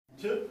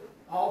took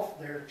off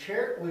their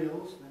chariot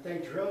wheels, that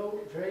they drove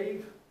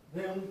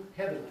them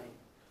heavily,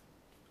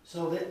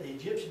 so that the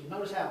Egyptians,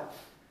 notice how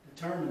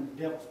determined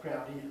the devil's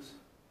crowd is.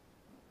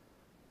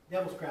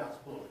 Devil's crowd's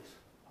bullies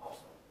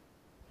also.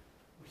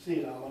 We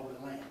see it all over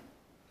the land.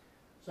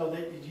 So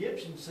that the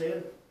Egyptians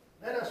said,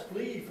 let us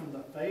flee from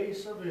the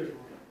face of Israel,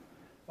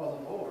 for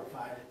the Lord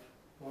fighteth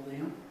for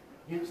them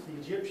against the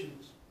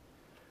Egyptians.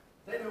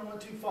 They done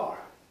went too far.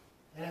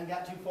 They done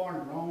got too far in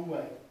the wrong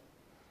way.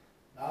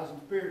 God's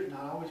and Spirit's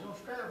not always going to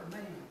strive with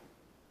man.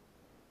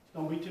 It's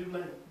going to be too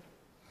late.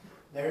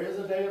 There is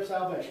a day of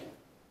salvation.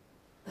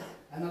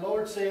 And the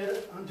Lord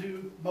said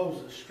unto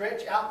Moses,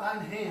 stretch out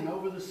thine hand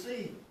over the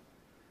sea,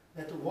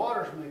 that the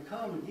waters may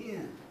come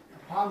again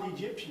upon the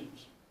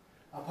Egyptians,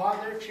 upon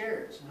their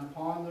chariots, and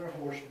upon their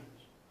horsemen.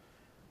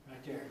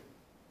 Right there.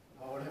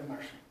 Lord have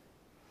mercy.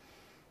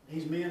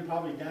 These men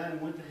probably died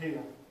and went to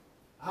hell.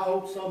 I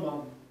hope some of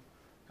them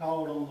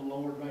called on the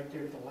Lord right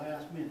there at the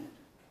last minute.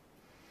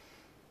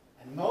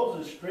 And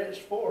Moses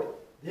stretched forth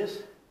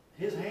his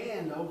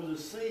hand over the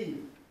sea,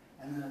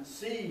 and the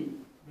sea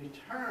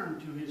returned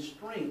to his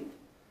strength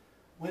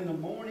when the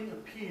morning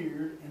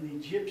appeared, and the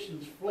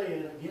Egyptians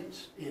fled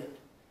against it.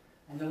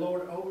 And the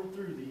Lord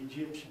overthrew the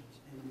Egyptians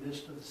in the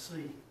midst of the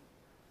sea.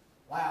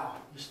 Wow,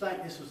 just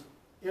think this was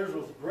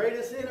Israel's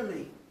greatest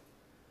enemy.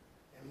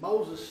 And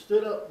Moses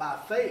stood up by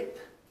faith.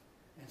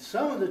 And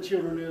some of the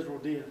children of Israel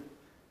did.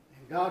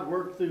 And God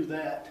worked through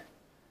that,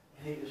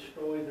 and he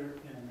destroyed their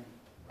enemy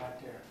right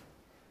there.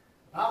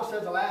 The Bible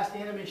says the last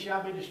enemy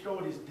shall be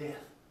destroyed is death.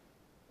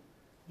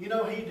 You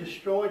know, he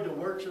destroyed the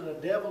works of the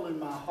devil in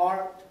my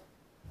heart.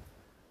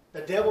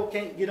 The devil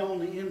can't get on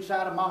the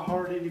inside of my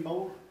heart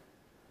anymore.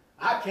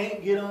 I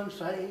can't get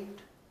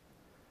unsaved.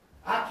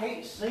 I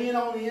can't sin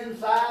on the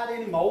inside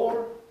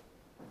anymore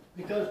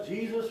because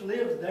Jesus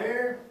lives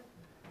there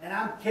and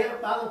I'm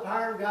kept by the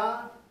power of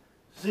God,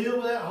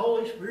 sealed with that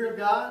Holy Spirit of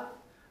God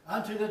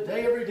unto the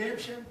day of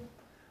redemption.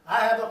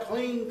 I have a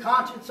clean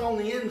conscience on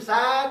the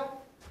inside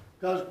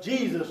because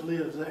Jesus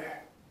lives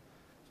there.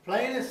 It's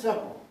plain and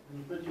simple. When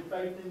you put your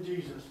faith in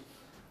Jesus,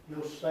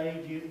 He'll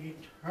save you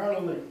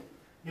eternally.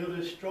 He'll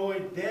destroy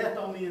death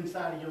on the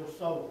inside of your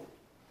soul.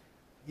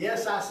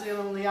 Yes, I sin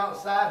on the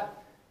outside.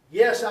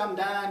 Yes, I'm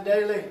dying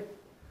daily.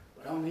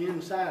 But on the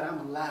inside, I'm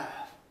alive.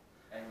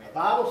 Amen. The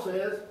Bible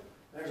says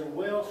there's a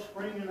well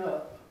springing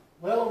up,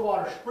 well of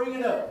water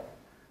springing up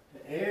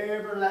to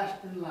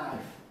everlasting life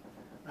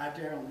right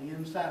there on the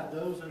inside of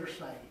those that are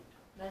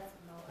saved.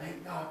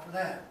 Thank God for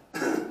that.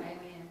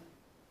 Amen.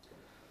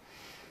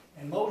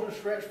 And Moses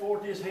stretched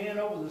forth his hand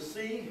over the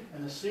sea,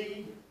 and the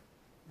sea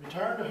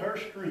returned to her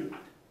strength.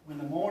 When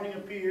the morning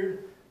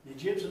appeared, the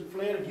Egyptians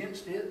fled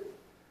against it,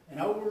 and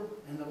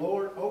the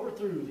Lord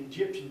overthrew the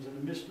Egyptians in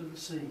the midst of the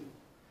sea.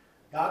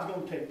 God's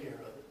going to take care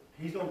of it.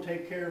 He's going to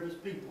take care of His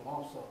people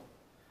also.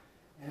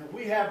 And if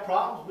we have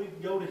problems, we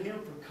can go to Him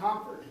for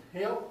comfort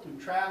and help through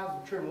trials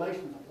and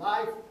tribulations of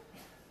life,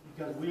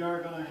 because we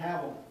are going to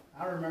have them.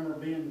 I remember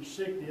being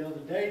sick the other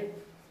day.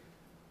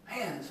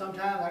 Man,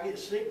 sometimes I get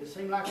sick, it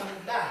seems like I'm going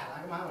to die,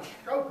 like I'm going to have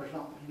a stroke or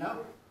something, you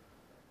know.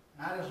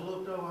 And I just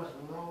looked over and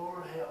said,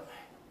 Lord, help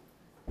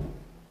me.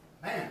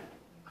 Man,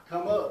 I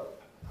come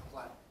up. I was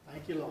like,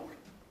 thank you, Lord.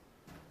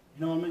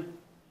 You know what I mean?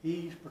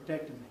 He's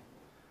protecting me.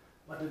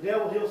 But the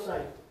devil, he'll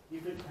say,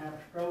 you couldn't have a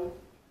stroke.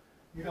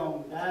 You're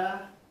going to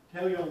die.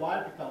 Tell your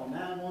wife to call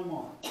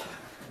 911.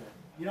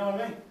 You know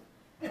what I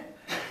mean?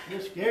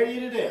 He'll scare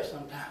you to death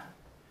sometimes.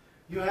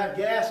 You have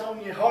gas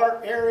on your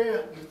heart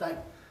area, you think,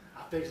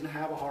 I'm fixing to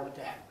have a heart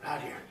attack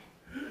right here.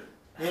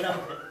 You know?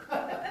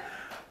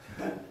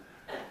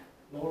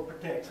 Lord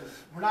protects us.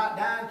 We're not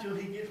dying until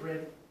He gets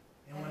ready.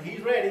 And when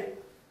He's ready,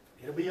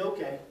 it'll be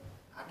okay.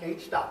 I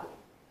can't stop it.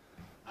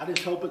 I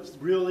just hope it's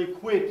really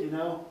quick, you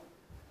know.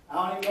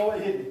 I don't even know what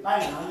hit me.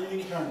 Bang, I'm in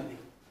eternity.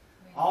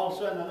 All of a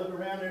sudden I look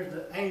around, there's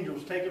the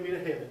angels taking me to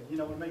heaven. You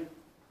know what I mean?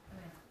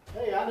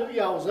 Hey, I knew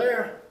y'all was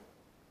there.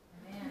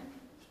 Amen.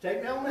 Just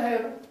take me on to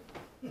heaven.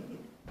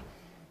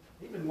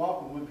 He's been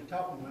walking with me,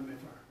 talking with me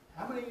for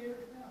how many years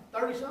now?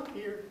 30-something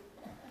years.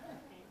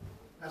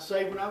 I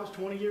saved when I was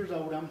 20 years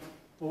old. I'm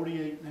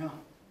 48 now.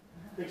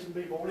 Fixing to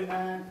be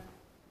 49.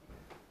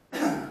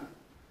 I'm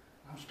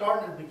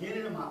starting at the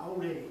beginning of my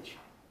old age.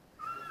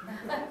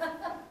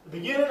 The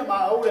beginning of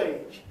my old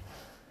age.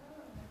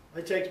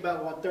 It takes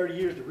about, what, 30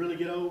 years to really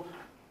get old?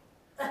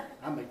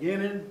 I'm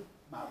beginning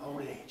my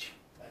old age.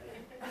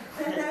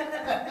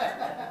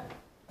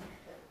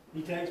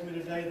 He takes me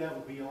today, that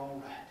would be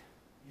all right.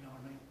 You know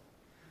what I mean?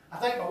 I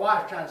think my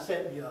wife's trying to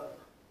set me up.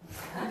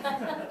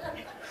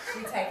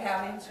 You take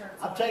out insurance?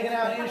 I'm taking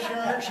out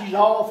insurance. She's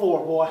all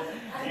for it, boy.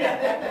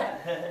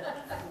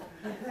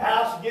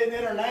 House is getting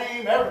in her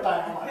name, everything.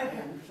 I'm like,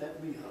 man, you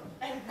set me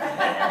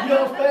up. You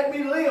don't expect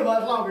me to live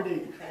much longer, do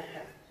you?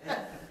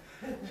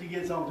 She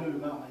gets on to me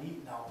about my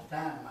eating all the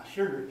time, my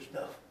sugar and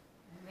stuff.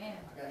 Amen.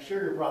 I got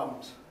sugar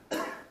problems.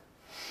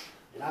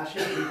 And I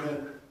should do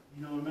better.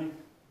 You know what I mean?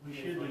 We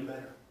should do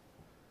better.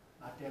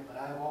 Like that, but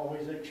I've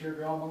always ate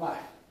sugar all my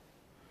life.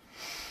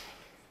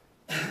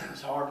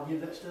 It's hard to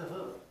give that stuff up.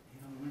 You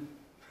know what I mean?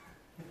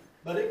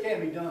 But it can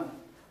be done.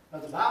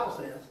 But the Bible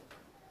says,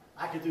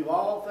 I can do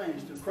all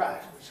things through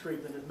Christ, which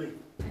strengtheneth me.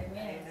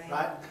 Amen.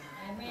 Right?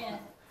 Amen.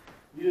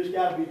 You just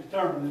got to be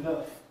determined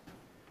enough.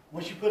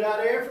 Once you put out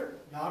effort,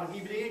 God will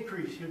give you the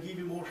increase. He'll give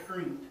you more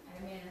strength.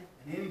 Amen.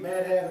 And any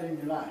bad habit in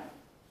your life.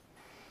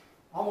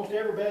 Almost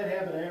every bad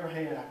habit I ever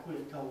had, I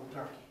quit cold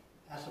turkey.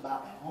 That's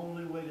about the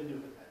only way to do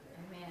it right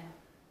there. Amen.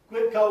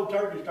 Quit cold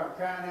turkey, start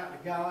crying out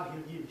to God.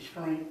 He'll give you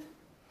strength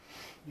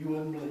you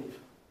wouldn't believe.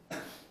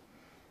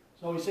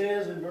 So he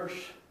says in verse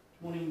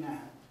 29,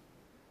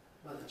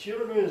 but the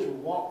children of Israel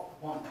walked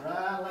upon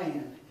dry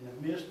land in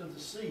the midst of the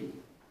sea.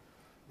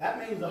 That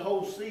means the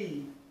whole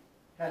sea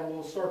had a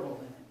little circle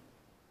in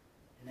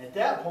it. And at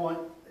that point,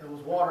 there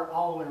was water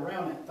all the way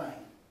around that thing.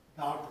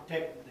 God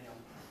protected them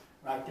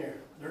right there.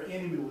 Their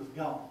enemy was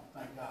gone,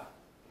 thank God.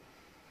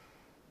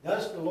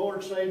 Thus the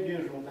Lord saved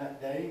Israel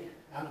that day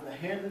out of the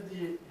hand of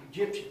the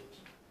Egyptians.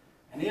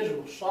 And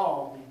Israel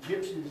saw the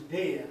Egyptians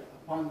dead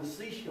upon the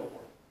seashore.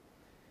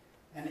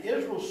 And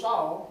Israel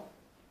saw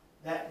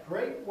that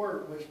great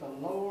work which the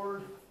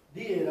Lord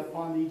did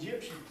upon the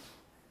Egyptians.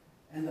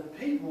 And the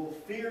people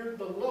feared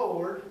the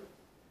Lord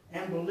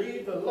and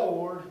believed the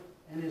Lord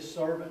and his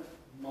servant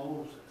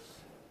Moses.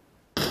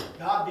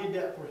 God did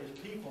that for his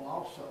people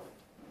also.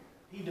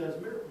 He does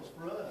miracles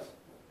for us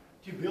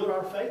to build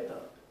our faith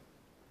up.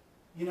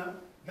 You know,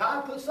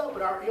 God puts up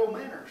with our ill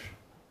manners.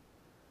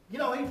 You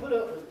know, he put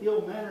up with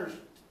ill manners.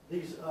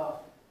 These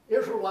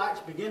Israelites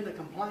begin to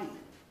complain.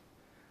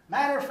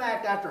 Matter of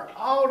fact, after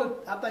all the,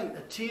 I think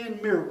the 10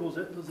 miracles,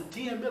 it was it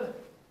 10, Billy?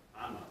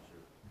 I'm not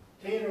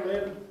sure. 10 or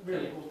 11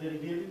 miracles that he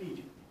did in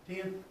Egypt.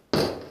 10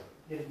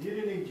 that he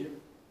did in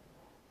Egypt.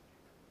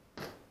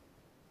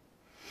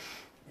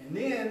 And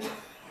then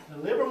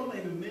deliver them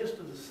in the midst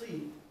of the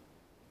sea.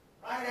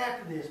 Right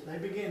after this, they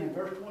begin in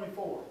verse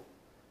 24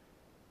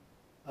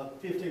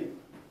 of 15.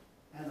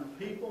 And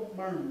the people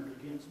murmured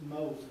against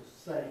Moses,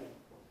 saying,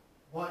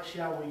 what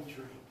shall we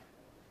drink?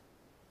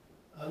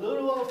 A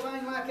little old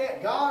thing like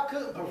that, God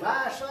couldn't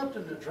provide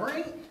something to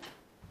drink.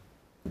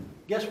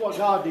 Guess what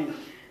God did?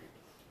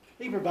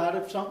 He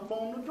provided something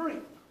for them to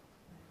drink.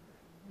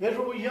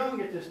 Israel was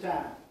young at this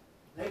time.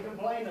 They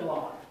complained a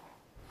lot.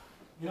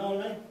 You know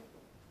what I mean?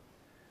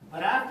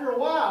 But after a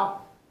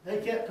while, they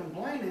kept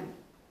complaining.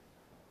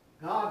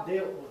 God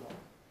dealt with them.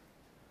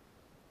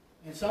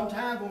 And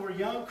sometimes when we're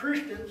young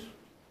Christians,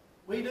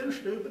 we do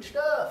stupid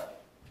stuff.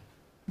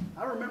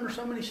 I remember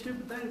so many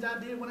stupid things I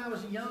did when I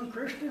was a young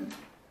Christian.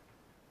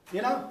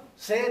 You know,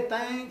 said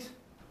things.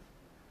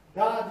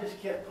 God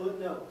just kept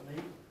putting up with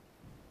me.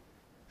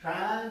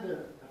 Trying to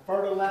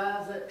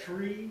fertilize that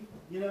tree,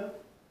 you know,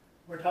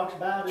 where it talks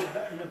about it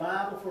in the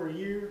Bible for a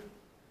year.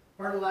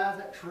 Fertilize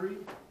that tree.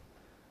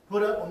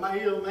 Put up with my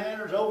ill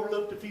manners,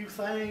 overlooked a few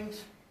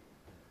things.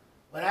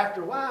 But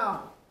after a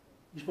while,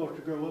 you're supposed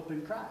to grow up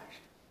in Christ.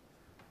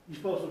 You're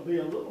supposed to be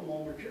a little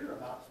more mature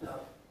about stuff.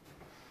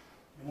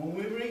 And when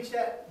we reach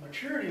that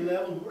maturity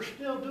level and we're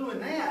still doing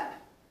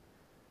that,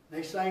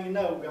 next thing you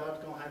know,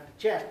 God's going to have to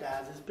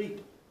chastise his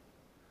people.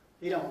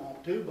 He don't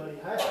want to, but he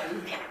has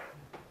to.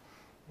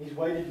 He's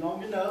waited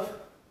long enough.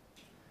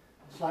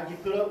 It's like he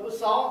put up with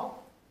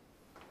Saul.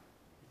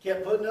 He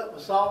kept putting up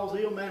with Saul's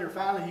ill manner.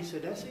 Finally, he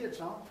said, that's it,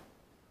 Saul.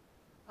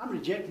 I'm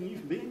rejecting you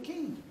from being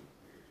king.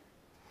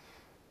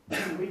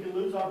 We can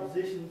lose our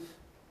positions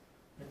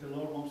that the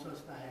Lord wants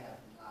us to have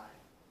in life.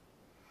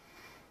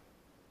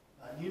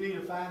 You need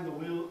to find the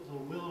will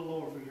of the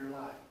Lord for your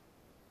life.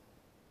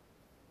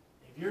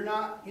 If you're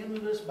not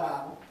into this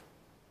Bible,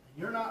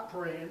 and you're not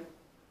praying,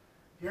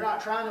 if you're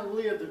not trying to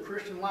live the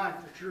Christian life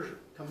that you're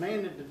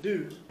commanded to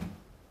do,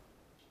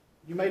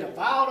 you made a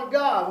vow to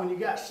God when you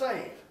got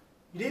saved.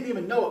 You didn't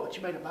even know it, but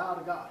you made a vow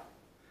to God.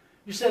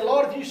 You said,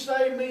 Lord, if you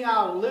save me,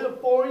 I'll live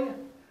for you.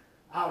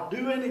 I'll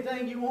do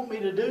anything you want me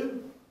to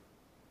do.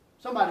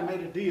 Somebody made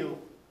a deal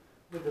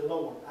with the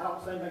Lord. I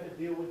don't say make a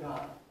deal with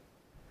God.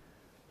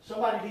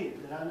 Somebody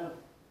did that I know.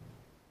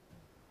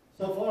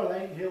 So far,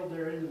 they ain't held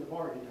their end of the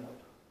bargain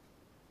up.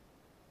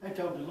 They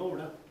told the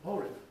Lord,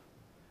 Lord,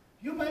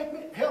 if you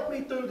help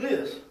me through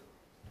this,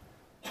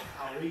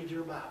 I'll read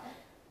your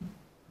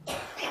Bible.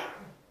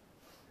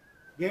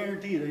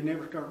 Guarantee you they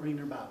never start reading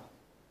their Bible.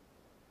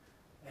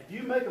 If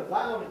you make a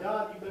vow to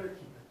God, you better keep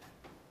it.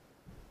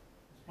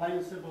 It's plain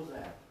and simple as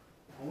that.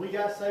 When we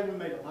got saved, we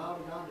made a vow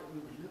to God that we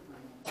would live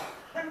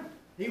for him.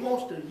 He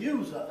wants to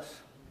use us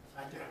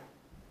right there.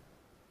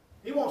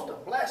 He wants to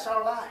bless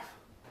our life.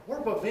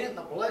 We're preventing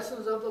the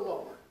blessings of the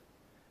Lord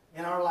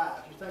in our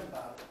lives. You think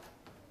about it.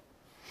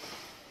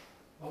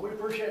 Well, we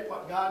appreciate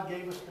what God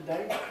gave us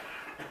today.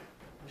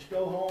 Let's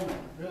go home and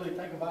really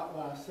think about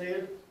what I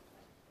said.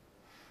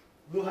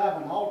 We'll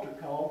have an altar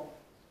call.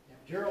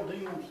 If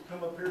Geraldine wants to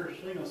come up here and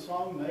sing a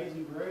song,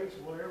 Amazing Grace,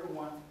 or whatever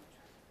one,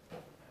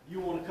 if you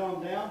want to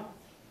come down,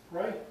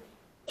 pray.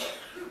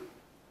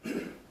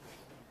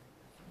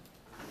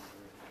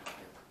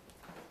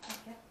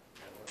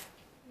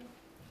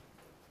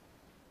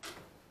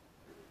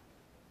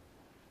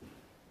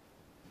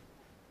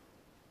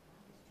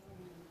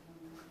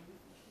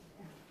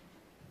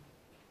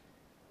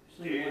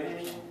 See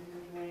you.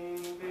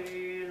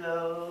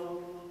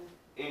 low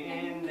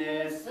in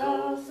this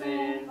so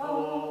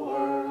sinful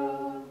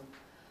world.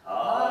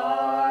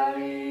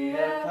 Hardly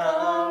a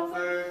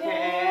comfort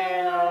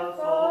can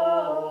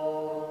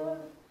afford.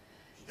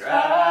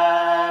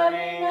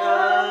 Striving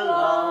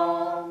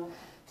along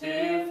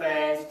to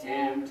face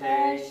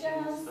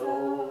temptation's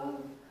sword.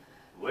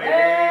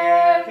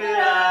 Where could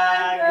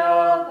I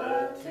go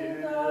but to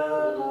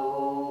the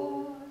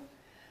Lord?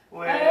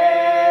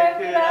 Where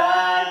could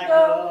I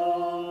go?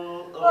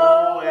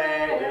 Oh,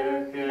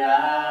 where could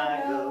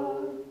I go?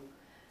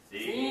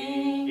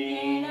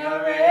 Seeking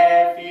a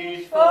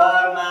refuge for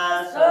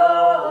my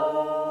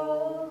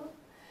soul,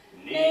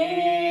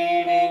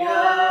 needing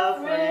a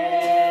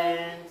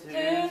friend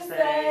to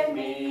save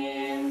me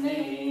in the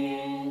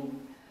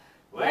end.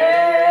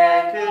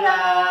 Where could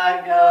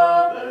I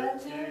go but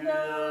to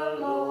the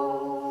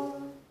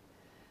Lord?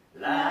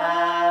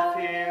 Life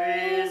here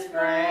is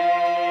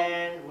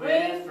grand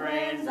with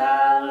friends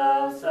I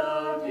love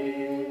so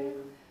dear.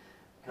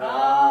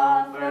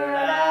 Comfort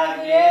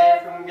I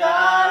get from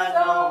God's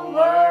own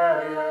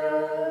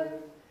word.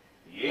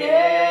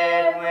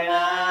 Yet when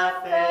I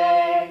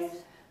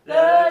face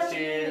the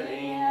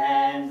chilling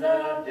hands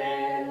of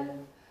death,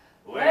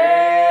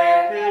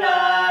 where could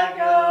I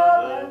go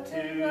but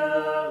to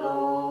the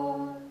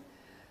Lord?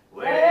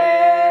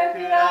 Where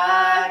could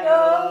I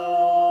go?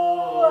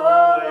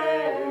 Oh,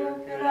 where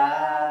could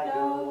I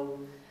go?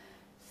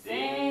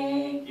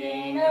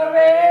 Seeking a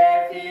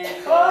refuge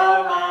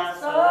for my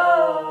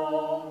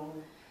soul,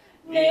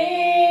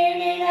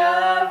 needing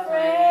a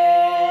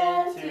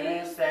friend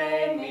to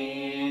save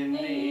me in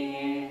the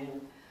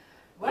end.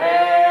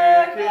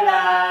 Where could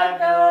I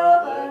go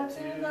but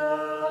to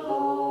the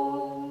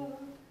Lord?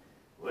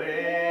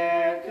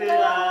 Where could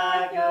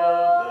I go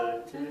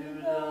but to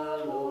the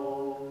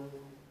Lord?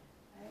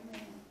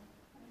 Amen.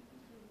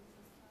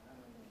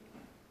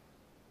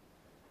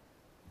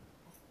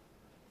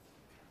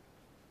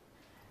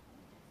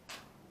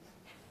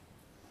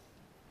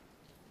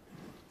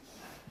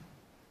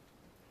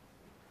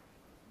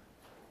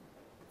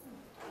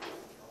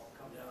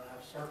 Come down and have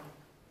a circle.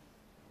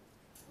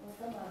 Well,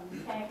 some of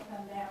them can't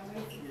come down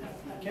with you. You Can't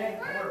come can't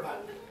down. worry about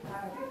it.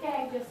 If you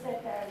can't just sit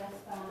there,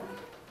 that's fine.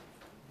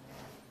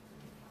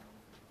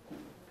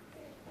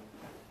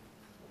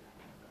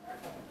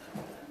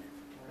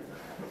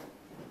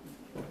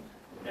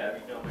 Yeah,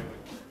 you don't make me.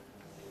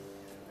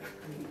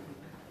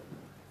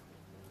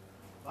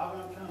 Bobby,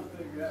 I'm trying to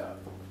figure out,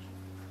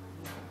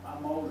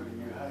 I'm older than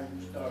you, how you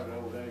started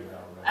old age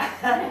already.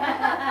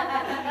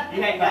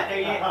 You ain't got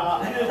there yet.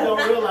 You just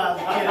don't realize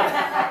it yet.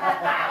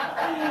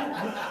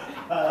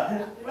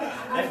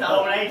 That's the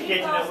old age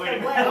catching up with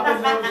him. I've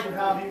been noticing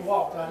how he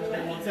walks, I just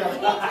didn't want to tell He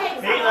him.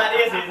 takes, He's like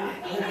this, isn't he?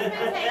 he's been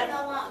taking a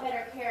lot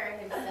better care of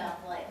himself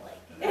lately.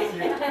 He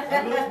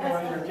looks more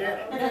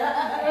energetic.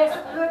 It's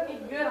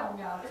looking good on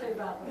y'all too,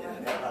 by the way.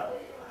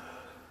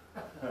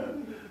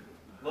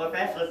 Boy, if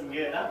that's looking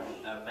good, I'm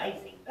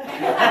amazing.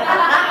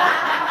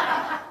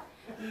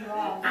 You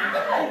are.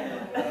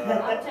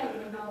 I'm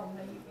taking him home,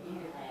 but you can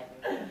have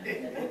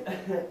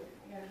him.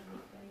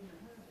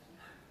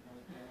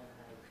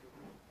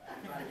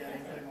 Anybody got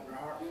anything on their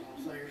heart, want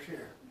to say or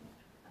share?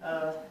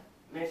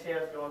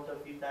 Michelle's going through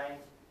a few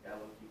things. God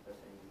will keep us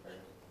in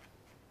prayer.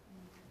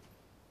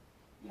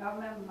 Y'all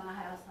remember my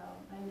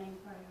household, they need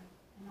prayer,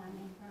 and I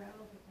need prayer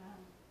all the time.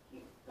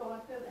 Keep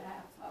going through the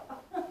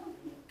household.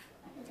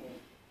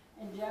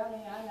 And Joni,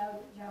 I know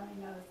that Joni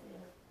knows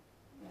this.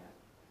 Yeah.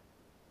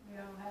 We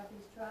all have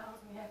these trials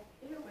we have to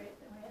deal with,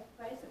 and we have to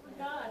face it with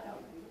God,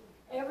 don't we?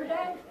 Every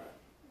day.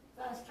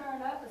 Sun's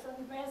turned up, or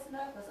something's messing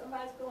up, or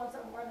somebody's going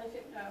somewhere they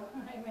shouldn't go.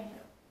 Amen.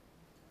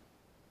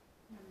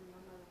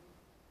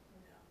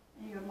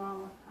 And your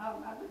mama,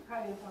 I've been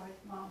praying for his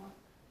mama.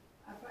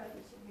 I pray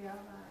that she'll be all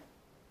right.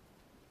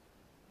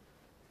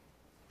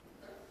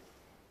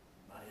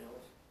 Anybody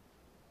else?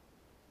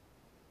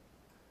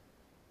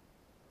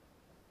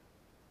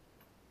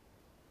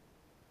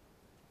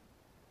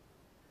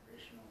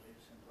 Chris, you want to lead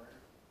us in prayer?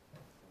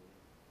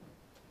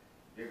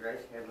 Dear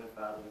gracious Heavenly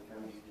Father, we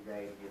come to you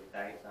today to give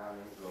thanks,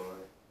 honor, and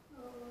glory.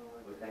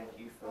 We thank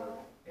you for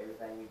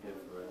everything you do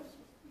for us.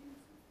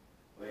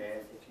 We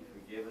ask that you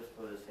forgive us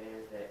for the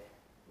sins that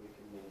we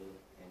committed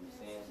and the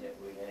sins that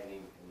we hadn't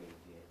even committed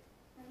yet.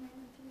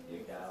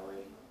 Dear God,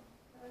 we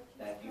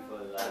thank you for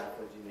the life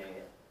of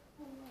Jeanette.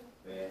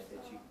 We ask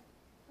that you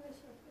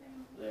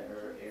let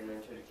her enter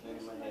into the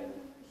kingdom of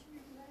heaven.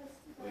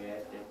 We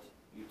ask that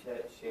you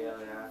touch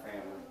Shell and our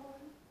family.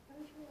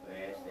 We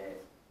ask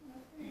that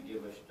you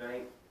give us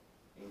strength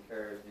and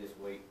courage this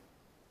week.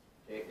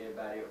 Protect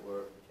everybody at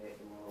work, protect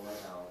them on the way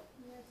home.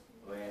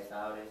 We ask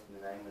all this in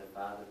the name of the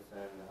Father, the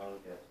Son, and the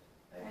Holy Ghost.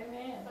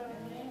 Amen.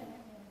 Amen. Amen.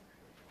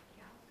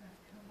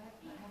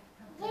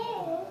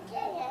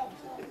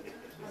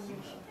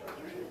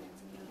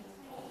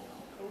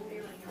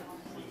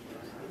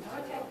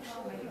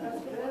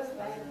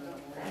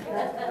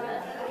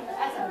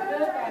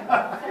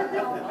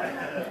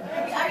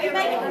 Are you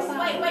making this,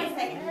 wait a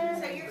second,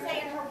 so you're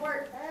saying her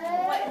work,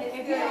 what is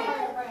good?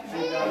 She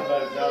got a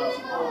better job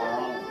for her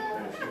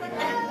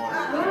own.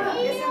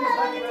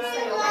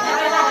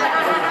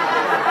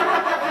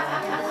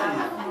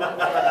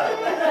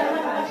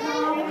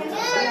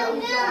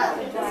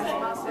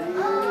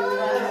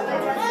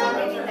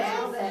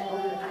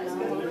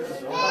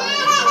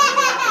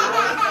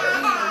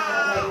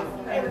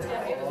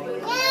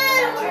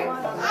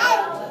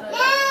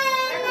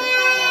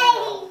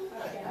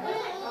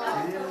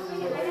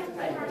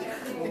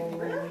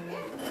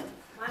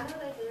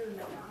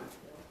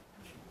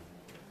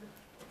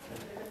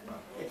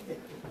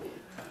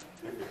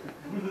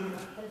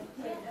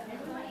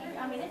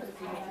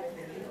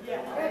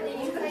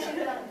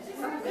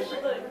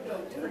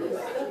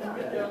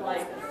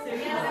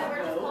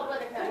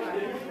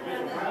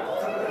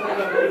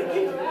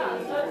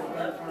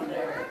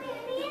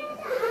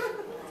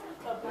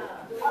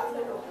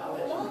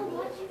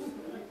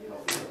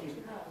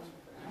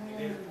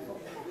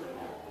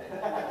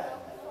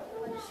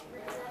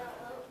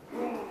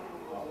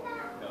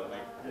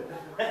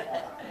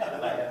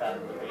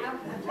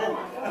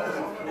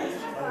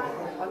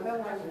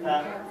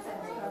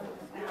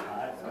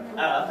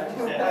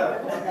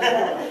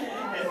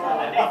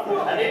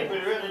 I didn't put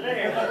it really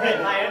there. I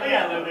lay it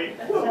down a little bit.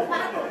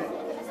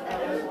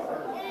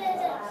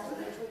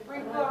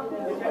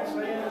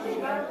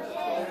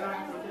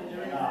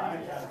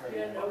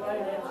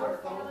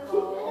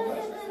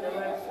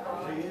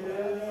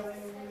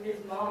 His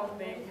mom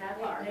made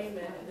happy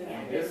payment and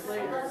then years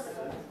later, she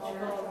called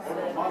and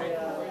said,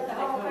 The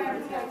whole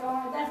family's got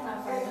going, that's not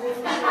very good.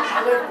 I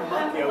left the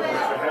monkey over at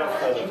your house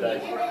the other day.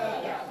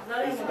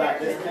 He's about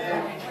this big,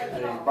 and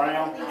he's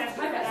brown.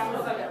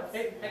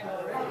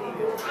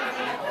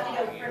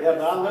 Yeah,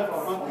 but I left the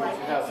monkey at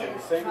your house. Have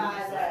you seen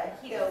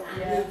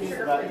him? He's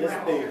about this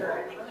big.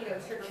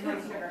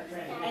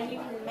 And you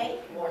can make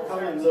I call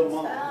him Little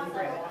Monkey.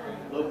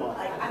 Little Monkey.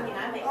 like, I mean,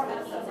 I make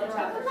cookies and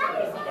chocolate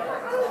cookies,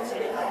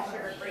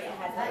 sugar free, it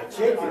has that.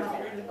 Chicken.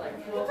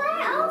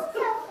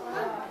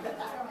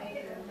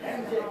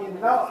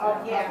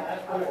 Yeah.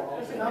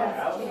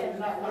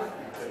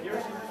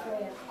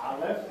 I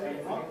left the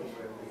monkey.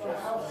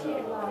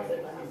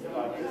 He's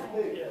about this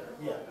big.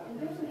 Yeah.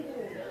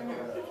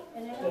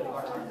 And then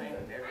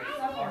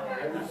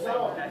You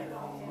saw it.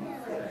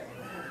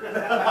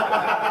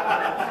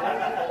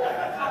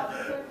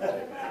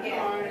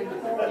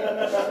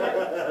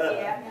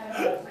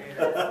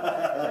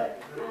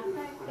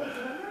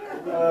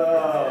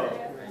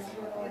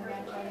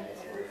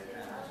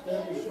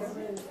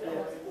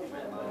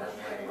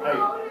 Hey,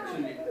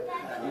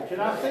 can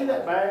I see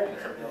that bag?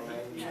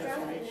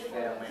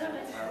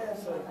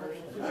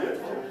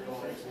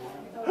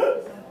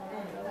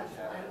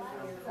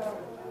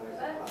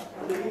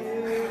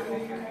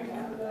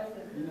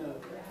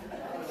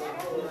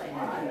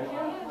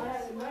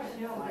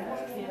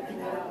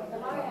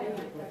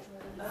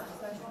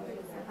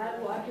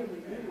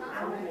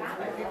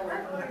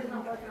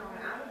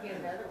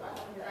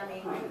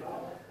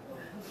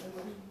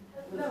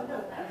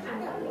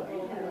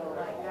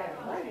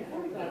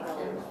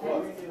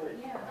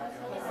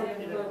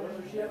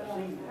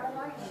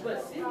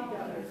 but Cindy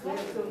got me so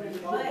many.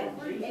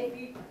 But if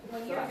you,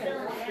 when you're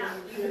filling it out,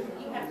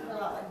 you have to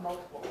fill out like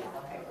multiple pieces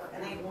of paper,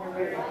 and they were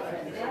very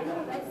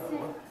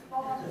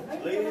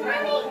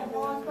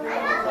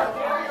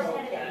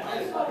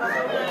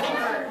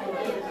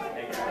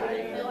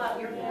fill out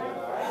your form.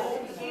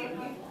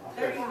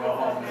 They're usually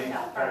filling it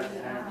out first.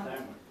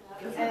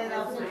 And then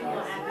they'll send you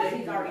one after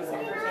he's already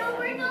sent her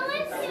in.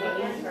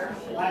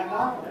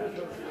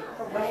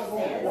 For what it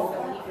says, so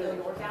when you fill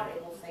yours out,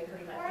 it will say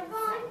pretty much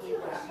exactly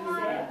what she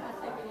said.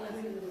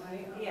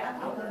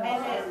 Yeah,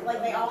 and then, like,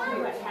 they all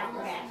pretty much have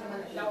to match, and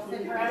when they'll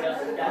send her out,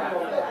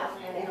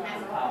 and it has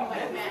to pretty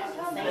much match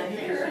the same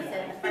thing she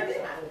said the first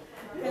time.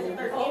 Because if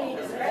there's any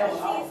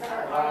discrepancies,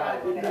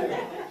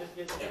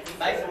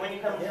 Mason, when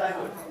you come to say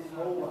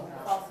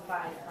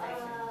falsified.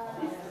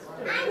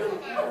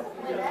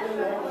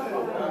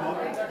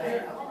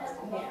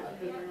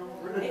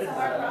 It's a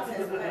hard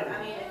process, but I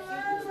mean,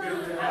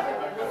 I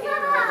would look at your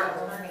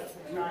attorney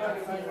to try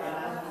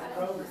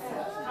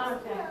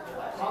to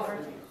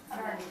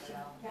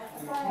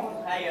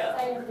Hey,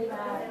 hey,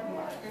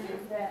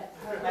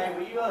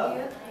 will you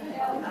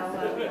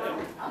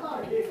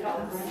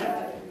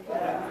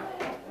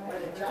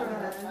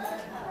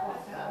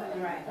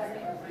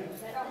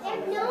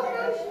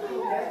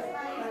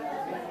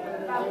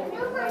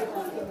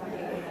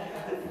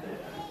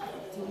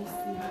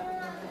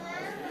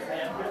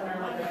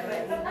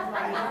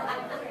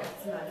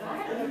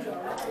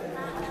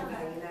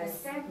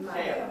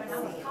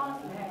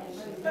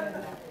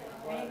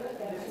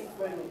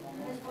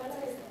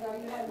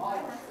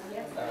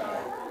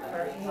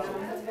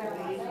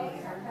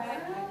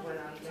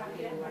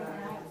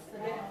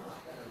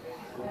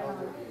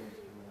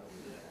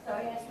So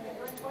he asked me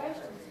 3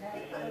 questions.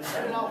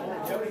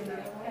 Jody,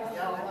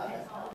 y'all like